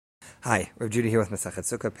Hi, Rav Judah here with Masachet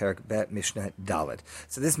Sukkah, Perek Bet, Mishnah Daled.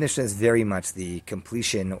 So this Mishnah is very much the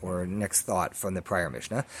completion or next thought from the prior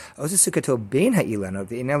Mishnah. If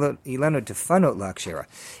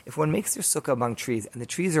one makes their sukkah among trees, and the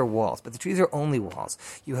trees are walls, but the trees are only walls,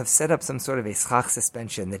 you have set up some sort of a schach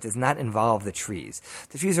suspension that does not involve the trees.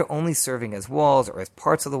 The trees are only serving as walls or as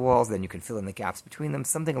parts of the walls, then you can fill in the gaps between them,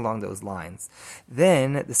 something along those lines.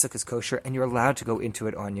 Then the sukkah is kosher, and you're allowed to go into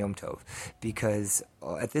it on Yom Tov, because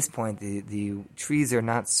at this point, the trees are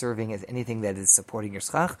not serving as anything that is supporting your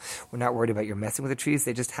schach. We're not worried about your messing with the trees.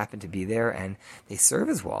 They just happen to be there, and they serve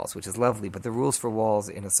as walls, which is lovely. But the rules for walls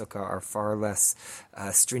in a sukkah are far less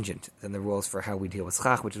stringent than the rules for how we deal with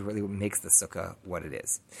schach, which is really what makes the sukkah what it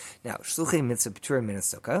is. Now, shluchei mitzvah p'turim min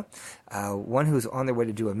sukkah. One who's on their way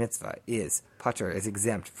to do a mitzvah is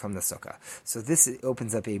exempt from the sukkah. So this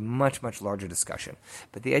opens up a much, much larger discussion.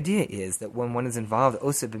 But the idea is that when one is involved,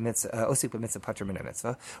 osik b'mitzvah pater min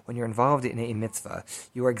mitzvah, when you're involved in a mitzvah,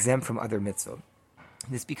 you are exempt from other mitzvah.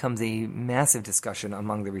 This becomes a massive discussion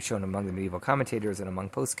among the Rishon, among the medieval commentators, and among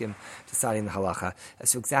poskim deciding the halacha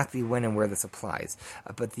as to exactly when and where this applies.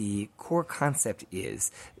 But the core concept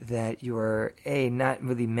is that you are, not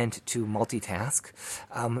really meant to multitask,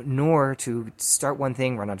 nor to start one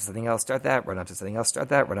thing, run on to something else, start that, run on to something else, start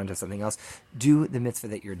that, run on to something else. Do the mitzvah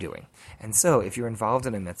that you're doing. And so, if you're involved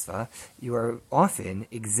in a mitzvah, you are often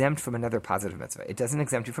exempt from another positive mitzvah. It doesn't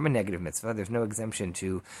exempt you from a negative mitzvah. There's no exemption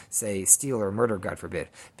to, say, steal or murder, God forbid,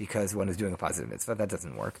 because one is doing a positive mitzvah. That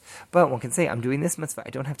doesn't work. But one can say, I'm doing this mitzvah, I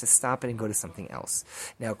don't have to stop it and go to something else.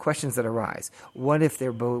 Now, questions that arise. What if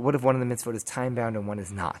one of the mitzvot is time-bound and one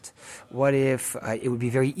is not? What if it would be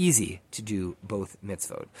very easy to do both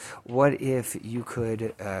mitzvot? What if you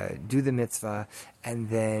could do the mitzvah and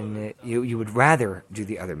then you would rather do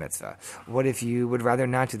the other mitzvah? What if you would rather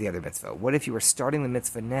not do the other mitzvah? What if you were starting the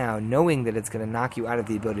mitzvah now, knowing that it's going to knock you out of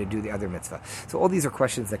the ability to do the other mitzvah? So all these are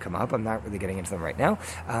questions that come up. I'm not really getting into them right now,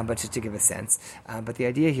 but just to give a sense. But the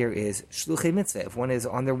idea here is shluchei mitzvah, if one is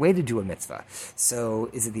on their way to do a mitzvah.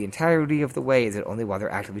 So is it the entirety of the way? Is it only while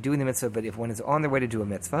they're actively doing the mitzvah? But if one is on their way to do a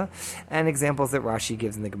mitzvah, and examples that Rashi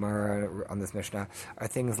gives in the Gemara on this Mishnah are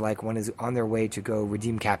things like one is on their way to go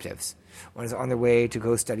redeem captives. One is on their way to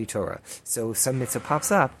go study Torah. So some mitzvah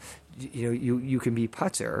pops up, you can be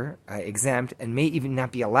pater, exempt, and may even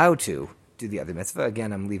not be allowed to do the other mitzvah.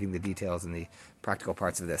 Again, I'm leaving the details and the practical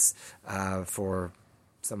parts of this for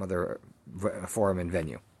some other forum and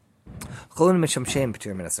venue.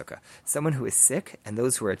 Someone who is sick and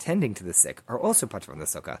those who are attending to the sick are also patur from the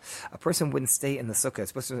sukkah. A person wouldn't stay in the sukkah.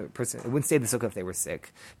 Wouldn't stay in the sukkah if they were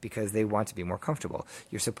sick because they want to be more comfortable.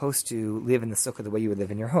 You're supposed to live in the sukkah the way you would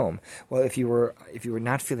live in your home. Well, if you were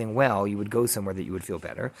not feeling well, you would go somewhere that you would feel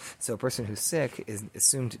better. So a person who's sick is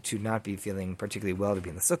assumed to not be feeling particularly well to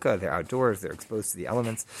be in the sukkah. They're outdoors. They're exposed to the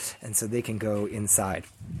elements, and so they can go inside.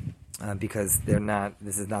 Because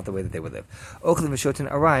this is not the way that they would live. One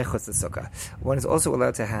is also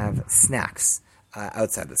allowed to have snacks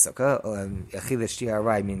outside the sukkah.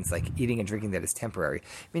 Achilas means like eating and drinking that is temporary,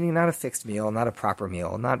 meaning not a fixed meal, not a proper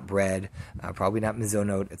meal, not bread, probably not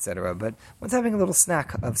mizonot, etc. But one's having a little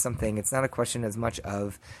snack of something. It's not a question as much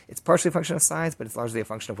of, it's partially a function of size, but it's largely a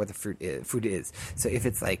function of what the food is. So if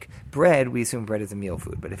it's like bread, we assume bread is a meal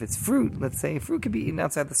food. But if it's fruit, let's say fruit can be eaten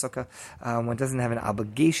outside the sukkah. One doesn't have an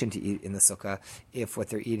obligation to eat in the sukkah if what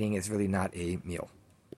they're eating is really not a meal.